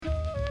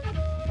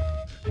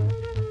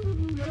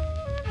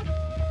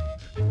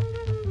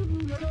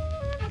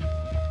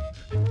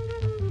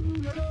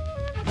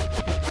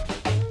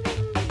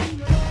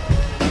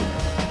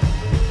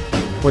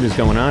What is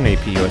going on,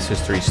 AP US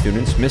History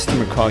students? Mr.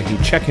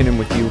 McCaughey checking in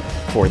with you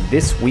for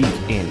This Week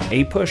in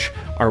APUSH,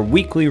 our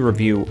weekly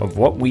review of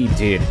what we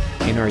did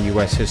in our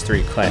US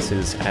History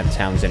classes at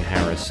Townsend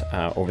Harris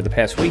over the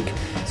past week.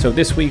 So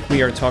this week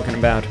we are talking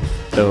about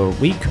the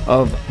week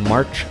of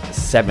March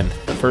 7th,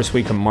 the first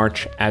week of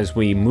March as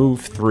we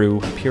move through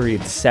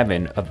period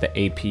 7 of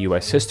the AP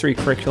US History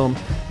curriculum.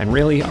 And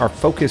really our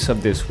focus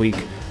of this week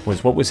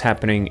was what was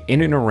happening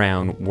in and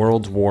around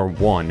World War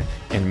I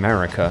in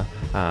America,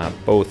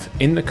 both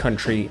in the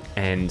country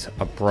and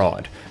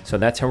abroad. So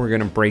that's how we're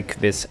going to break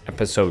this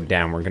episode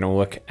down. We're going to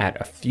look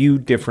at a few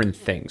different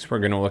things. We're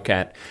going to look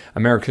at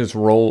America's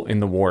role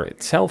in the war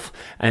itself,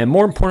 and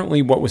more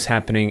importantly, what was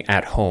happening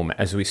at home,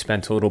 as we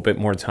spent a little bit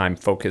more time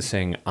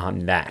focusing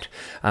on that.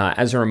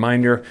 As a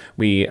reminder,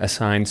 we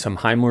assigned some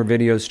Heimler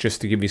videos just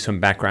to give you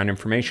some background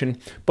information,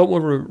 but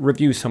we'll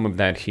review some of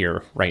that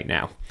here right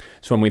now.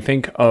 So when we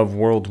think of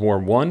World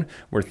War I,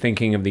 we're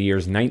thinking of the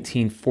years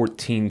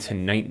 1914 to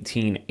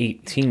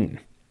 1918.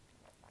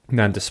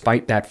 Now,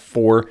 despite that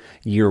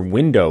 4-year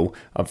window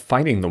of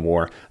fighting the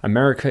war,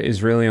 America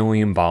is really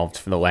only involved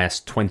for the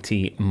last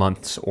 20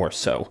 months or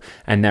so.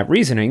 And that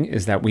reasoning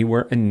is that we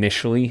were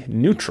initially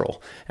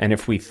neutral. And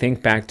if we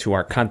think back to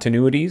our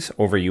continuities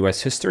over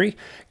U.S. history,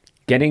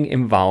 getting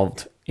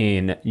involved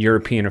in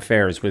European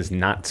affairs was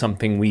not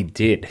something we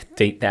did.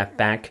 Date that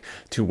back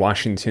to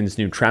Washington's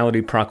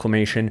neutrality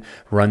proclamation,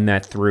 run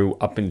that through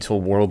up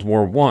until World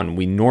War I.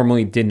 We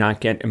normally did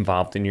not get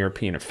involved in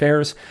European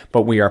affairs,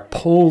 but we are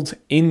pulled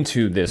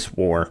into this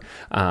war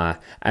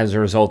as a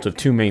result of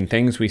two main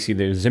things. We see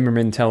the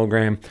Zimmerman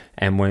telegram,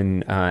 and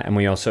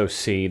we also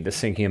see the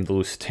sinking of the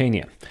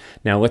Lusitania.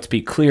 Now, let's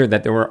be clear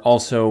that there were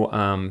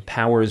also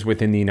powers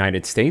within the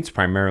United States,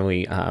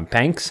 primarily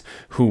banks,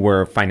 who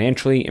were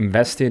financially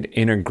invested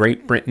in a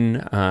Great Britain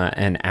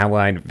and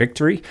Allied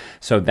victory.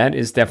 So that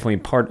is definitely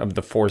part of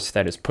the force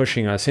that is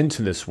pushing us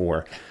into this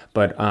war.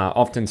 But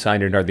often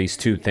cited are these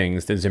two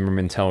things, the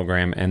Zimmerman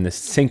telegram and the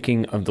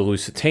sinking of the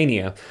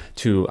Lusitania,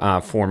 to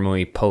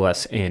formally pull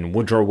us in.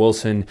 Woodrow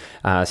Wilson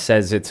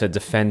says it's a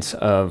defense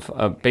of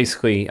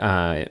basically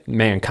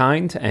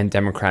mankind and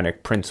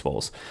democratic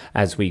principles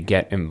as we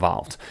get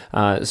involved.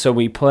 So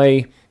we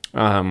play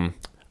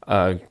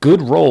a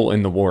good role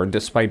in the war,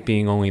 despite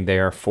being only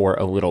there for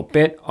a little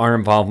bit. Our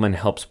involvement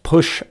helps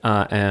push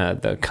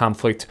the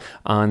conflict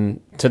on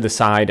to the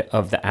side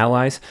of the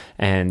Allies,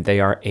 and they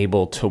are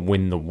able to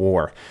win the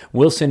war.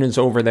 Wilson is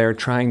over there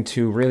trying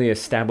to really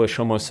establish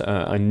almost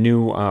a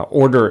new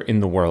order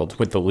in the world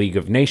with the League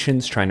of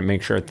Nations, trying to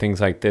make sure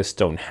things like this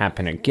don't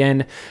happen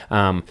again.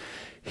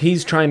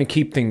 He's trying to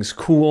keep things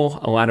cool.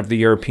 A lot of the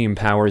European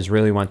powers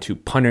really want to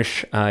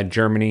punish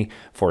Germany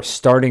for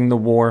starting the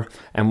war.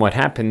 And what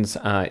happens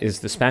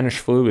is the Spanish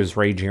flu is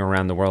raging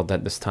around the world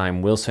at this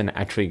time. Wilson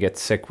actually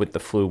gets sick with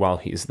the flu while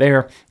he's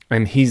there,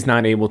 and he's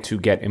not able to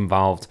get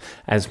involved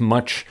as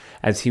much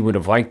as he would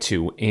have liked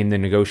to in the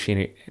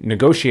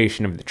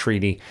negotiation of the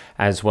treaty,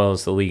 as well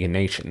as the League of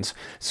Nations.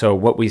 So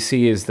what we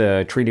see is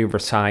the Treaty of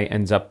Versailles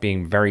ends up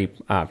being very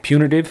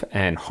punitive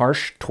and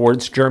harsh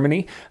towards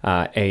Germany.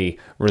 A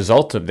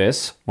result of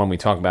this, when we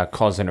talk about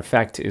cause and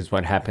effect, is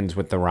what happens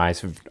with the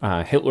rise of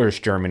Hitler's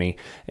Germany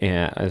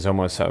as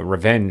almost a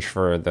revenge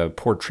for the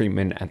poor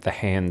treatment at the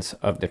hands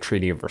of the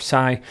Treaty of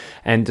Versailles.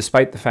 And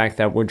despite the fact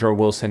that Woodrow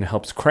Wilson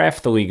helps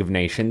craft the League of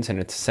Nations, and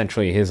it's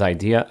essentially his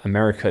idea,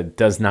 America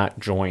does not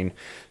join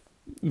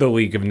the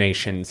League of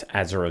Nations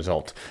as a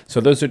result.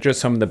 So those are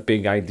just some of the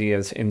big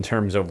ideas in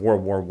terms of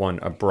World War I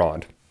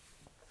abroad.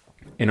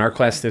 In our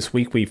class this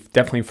week, we've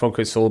definitely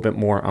focused a little bit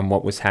more on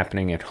what was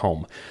happening at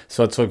home.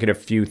 So let's look at a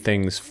few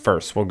things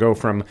first. We'll go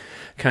from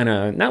kind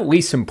of not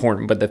least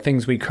important, but the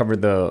things we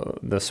covered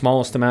the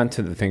smallest amount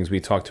to the things we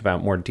talked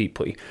about more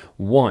deeply.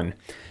 1,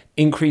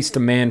 increased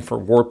demand for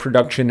war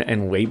production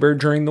and labor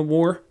during the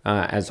war,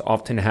 as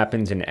often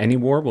happens in any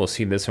war. We'll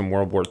see this in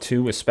World War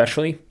II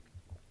especially.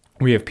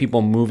 We have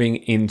people moving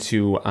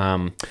into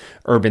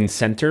urban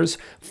centers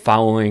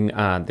following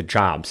the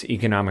jobs,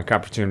 economic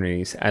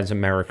opportunities as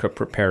America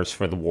prepares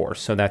for the war.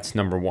 So that's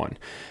number 1.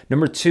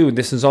 Number 2,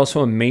 this is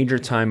also a major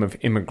time of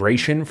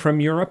immigration from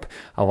Europe.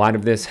 A lot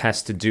of this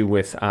has to do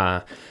with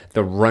the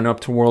run-up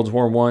to World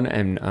War I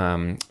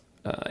and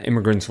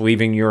immigrants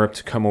leaving Europe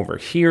to come over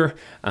here,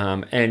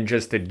 and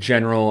just the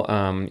general,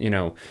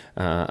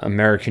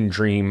 American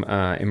dream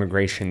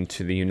immigration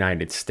to the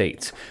United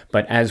States.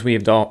 But as we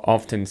have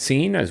often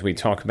seen, as we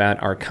talk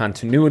about our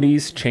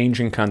continuities,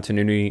 change in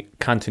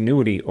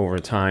continuity over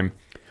time,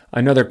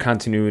 another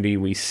continuity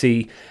we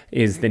see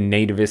is the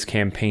nativist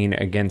campaign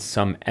against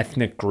some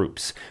ethnic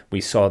groups.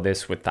 We saw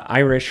this with the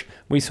Irish,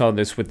 we saw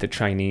this with the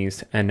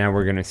Chinese, and now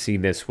we're going to see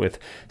this with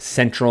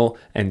Central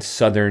and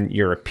Southern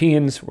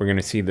Europeans. We're going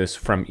to see this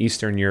from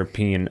Eastern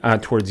European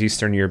towards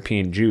Eastern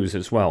European Jews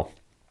as well.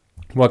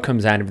 what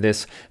comes out of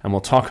this, and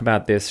we'll talk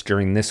about this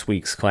during this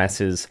week's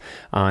classes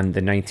on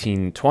the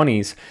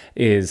 1920s,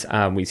 is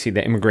we see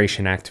the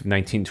Immigration Act of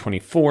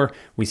 1924.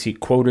 We see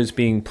quotas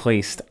being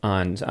placed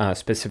on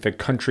specific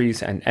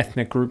countries and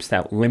ethnic groups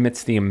that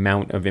limits the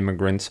amount of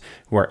immigrants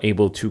who are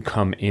able to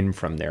come in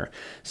from there.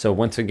 So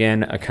once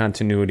again, a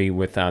continuity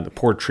with the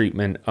poor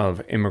treatment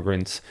of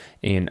immigrants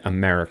in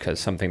America,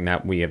 something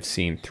that we have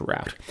seen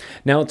throughout.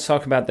 Now let's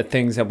talk about the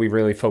things that we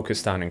really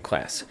focused on in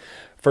class.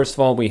 First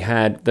of all, we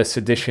had the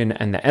Sedition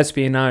and the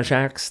Espionage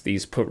Acts.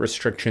 These put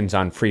restrictions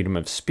on freedom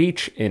of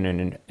speech in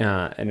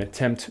an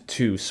attempt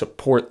to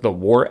support the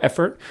war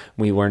effort.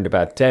 We learned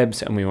about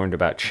Debs and we learned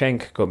about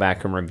Schenck. Go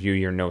back and review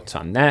your notes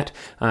on that.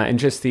 And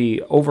just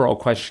the overall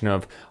question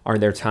of, are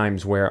there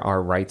times where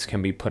our rights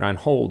can be put on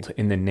hold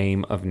in the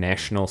name of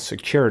national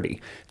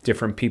security?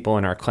 Different people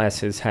in our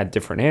classes had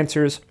different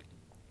answers.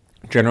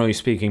 Generally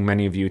speaking,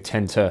 many of you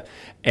tend to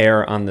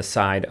err on the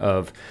side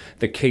of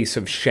the case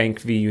of Schenck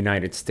v.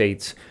 United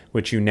States,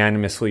 which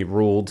unanimously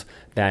ruled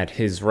that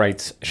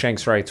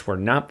Schenck's rights were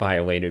not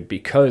violated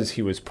because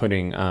he was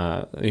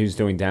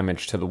doing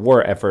damage to the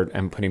war effort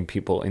and putting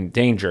people in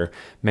danger.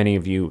 Many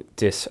of you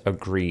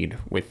disagreed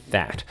with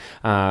that.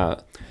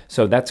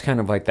 So that's kind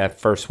of like that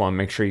first one.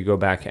 Make sure you go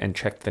back and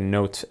check the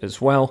notes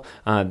as well.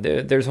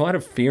 There's a lot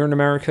of fear in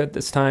America at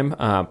this time.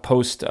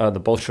 Post the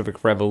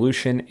Bolshevik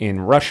Revolution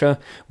in Russia,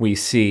 we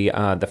see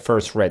the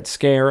first Red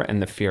Scare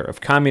and the fear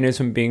of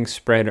communism being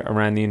spread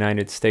around the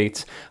United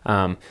States.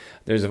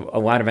 There's a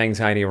lot of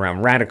anxiety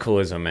around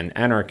radicalism and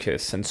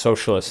anarchists and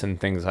socialists and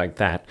things like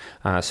that.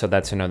 So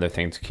that's another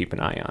thing to keep an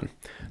eye on.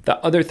 The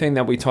other thing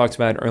that we talked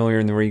about earlier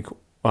in the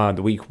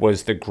week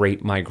was the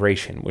Great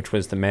Migration, which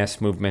was the mass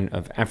movement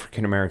of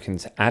African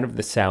Americans out of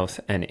the South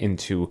and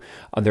into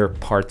other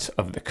parts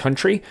of the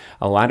country.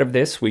 A lot of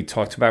this, we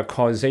talked about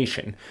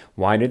causation.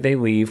 Why did they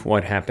leave?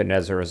 What happened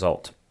as a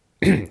result?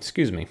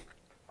 Excuse me.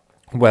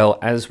 Well,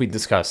 as we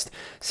discussed,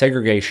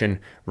 segregation,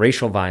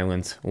 racial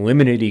violence,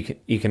 limited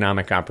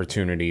economic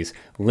opportunities,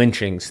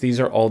 lynchings, these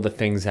are all the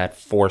things that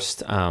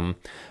forced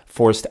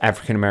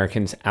African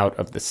Americans out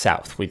of the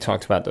South. We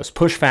talked about those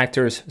push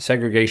factors: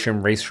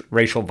 segregation,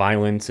 racial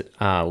violence,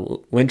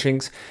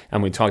 lynchings,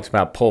 and we talked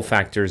about pull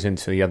factors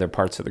into the other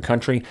parts of the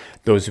country.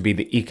 Those would be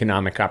the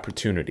economic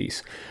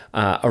opportunities.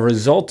 A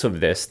result of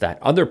this, that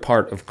other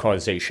part of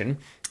causation,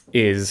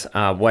 is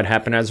what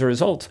happened as a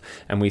result.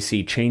 And we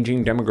see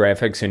changing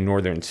demographics in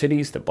northern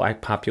cities. The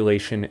black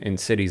population in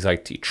cities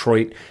like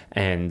Detroit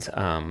and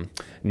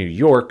New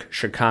York,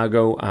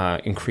 Chicago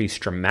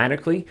increased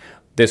dramatically.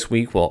 This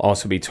week, we'll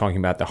also be talking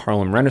about the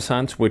Harlem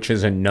Renaissance, which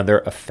is another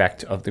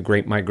effect of the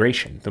Great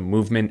Migration. The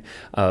movement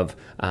of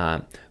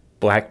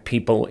Black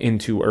people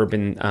into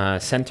urban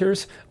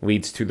centers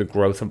leads to the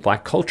growth of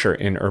Black culture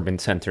in urban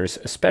centers,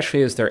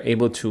 especially as they're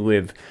able to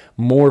live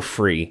more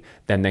free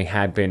than they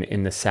had been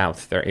in the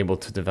South. They're able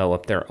to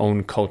develop their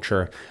own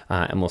culture,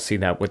 and we'll see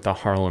that with the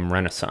Harlem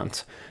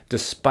Renaissance.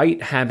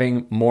 Despite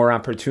having more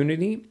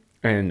opportunity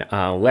and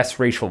less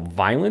racial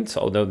violence,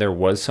 although there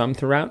was some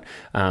throughout,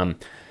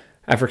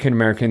 African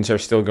Americans are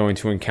still going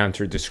to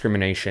encounter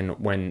discrimination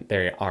when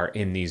they are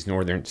in these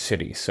northern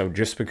cities. So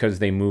just because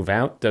they move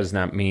out does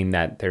not mean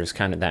that there's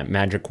kind of that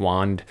magic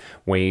wand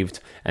waved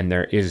and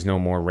there is no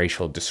more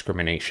racial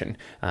discrimination.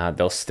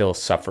 They'll still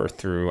suffer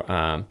through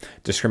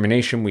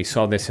discrimination. We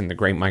saw this in the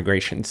Great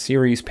Migration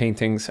series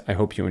paintings. I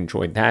hope you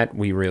enjoyed that.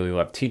 We really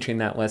love teaching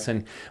that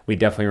lesson. We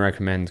definitely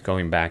recommend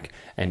going back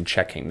and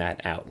checking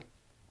that out.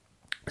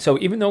 So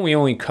even though we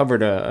only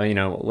covered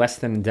less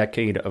than a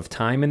decade of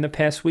time in the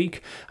past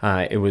week,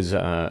 it was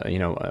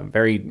a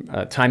very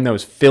time that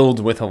was filled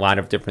with a lot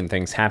of different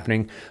things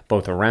happening,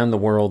 both around the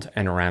world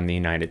and around the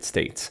United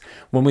States.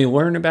 When we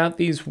learn about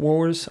these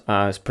wars,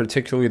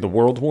 particularly the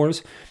world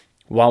wars,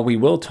 while we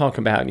will talk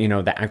about,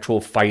 the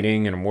actual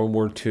fighting in World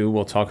War II,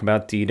 we'll talk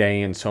about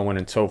D-Day and so on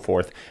and so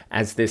forth,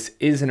 as this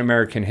is an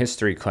American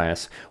history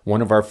class,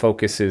 one of our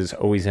focuses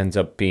always ends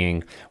up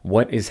being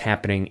what is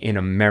happening in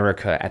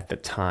America at the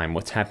time,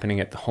 what's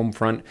happening at the home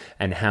front,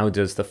 and how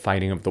does the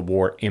fighting of the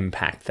war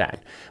impact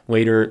that.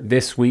 Later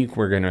this week,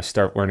 we're going to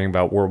start learning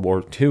about World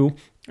War II,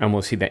 and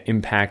we'll see the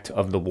impact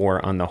of the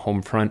war on the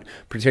home front,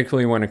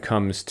 particularly when it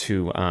comes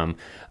to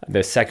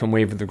the second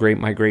wave of the Great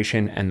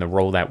Migration and the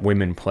role that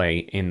women play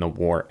in the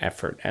war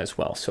effort as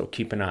well. So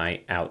keep an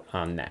eye out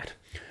on that.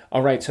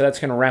 All right, so that's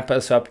going to wrap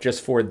us up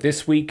just for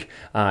this week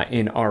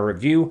in our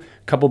review.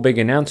 A couple big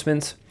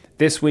announcements.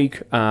 This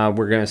week,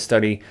 we're going to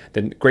study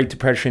the Great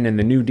Depression and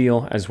the New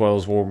Deal, as well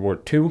as World War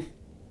II.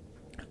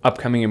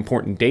 Upcoming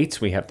important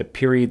dates, we have the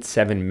Period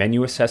 7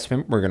 menu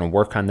assessment. We're going to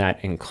work on that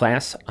in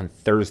class on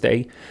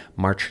Thursday,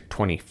 March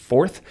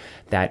 24th.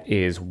 That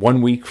is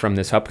 1 week from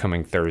this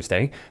upcoming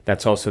Thursday.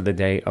 That's also the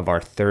day of our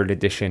third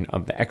edition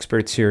of the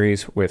Expert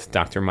Series with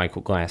Dr.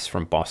 Michael Glass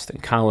from Boston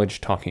College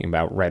talking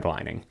about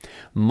redlining.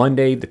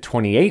 Monday, the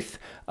 28th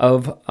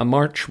of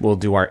March, we'll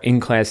do our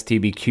in-class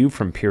DBQ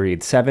from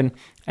Period 7.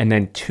 And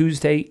then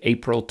Tuesday,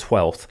 April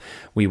 12th,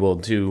 we will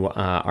do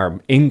our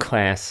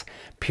in-class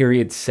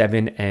period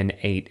 7 and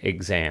 8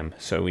 exam.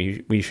 So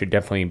we should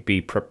definitely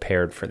be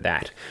prepared for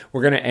that.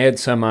 We're going to add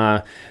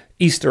some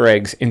Easter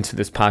eggs into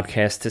this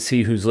podcast to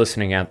see who's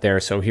listening out there.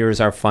 So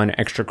here's our fun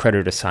extra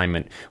credit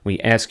assignment. We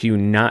ask you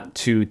not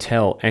to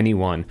tell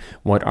anyone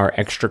what our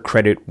extra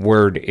credit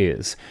word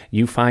is.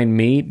 You find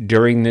me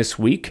during this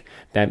week.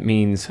 That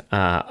means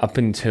up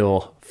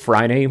until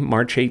Friday,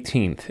 March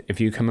 18th, if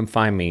you come and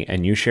find me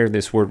and you share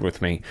this word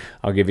with me,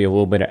 I'll give you a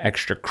little bit of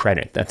extra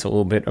credit. That's a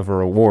little bit of a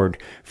reward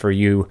for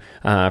you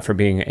for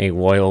being a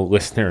loyal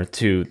listener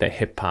to the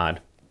Hip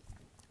Pod.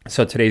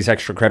 So today's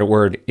extra credit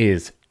word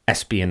is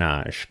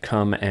espionage.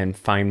 Come and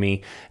find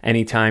me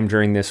anytime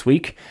during this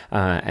week,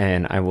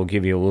 and I will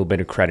give you a little bit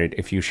of credit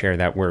if you share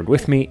that word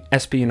with me.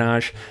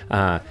 Espionage.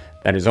 That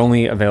is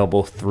only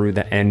available through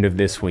the end of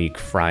this week,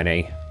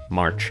 Friday,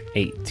 March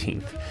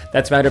 18th.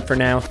 That's about it for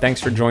now.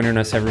 Thanks for joining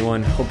us,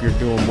 everyone. Hope you're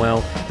doing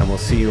well, and we'll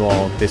see you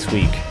all this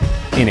week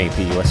in AP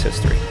US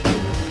History.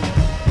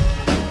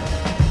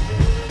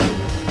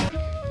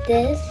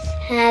 This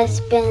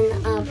has been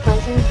a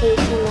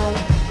presentation of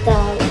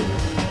the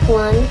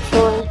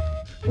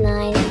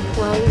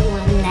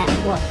 14911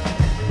 Network.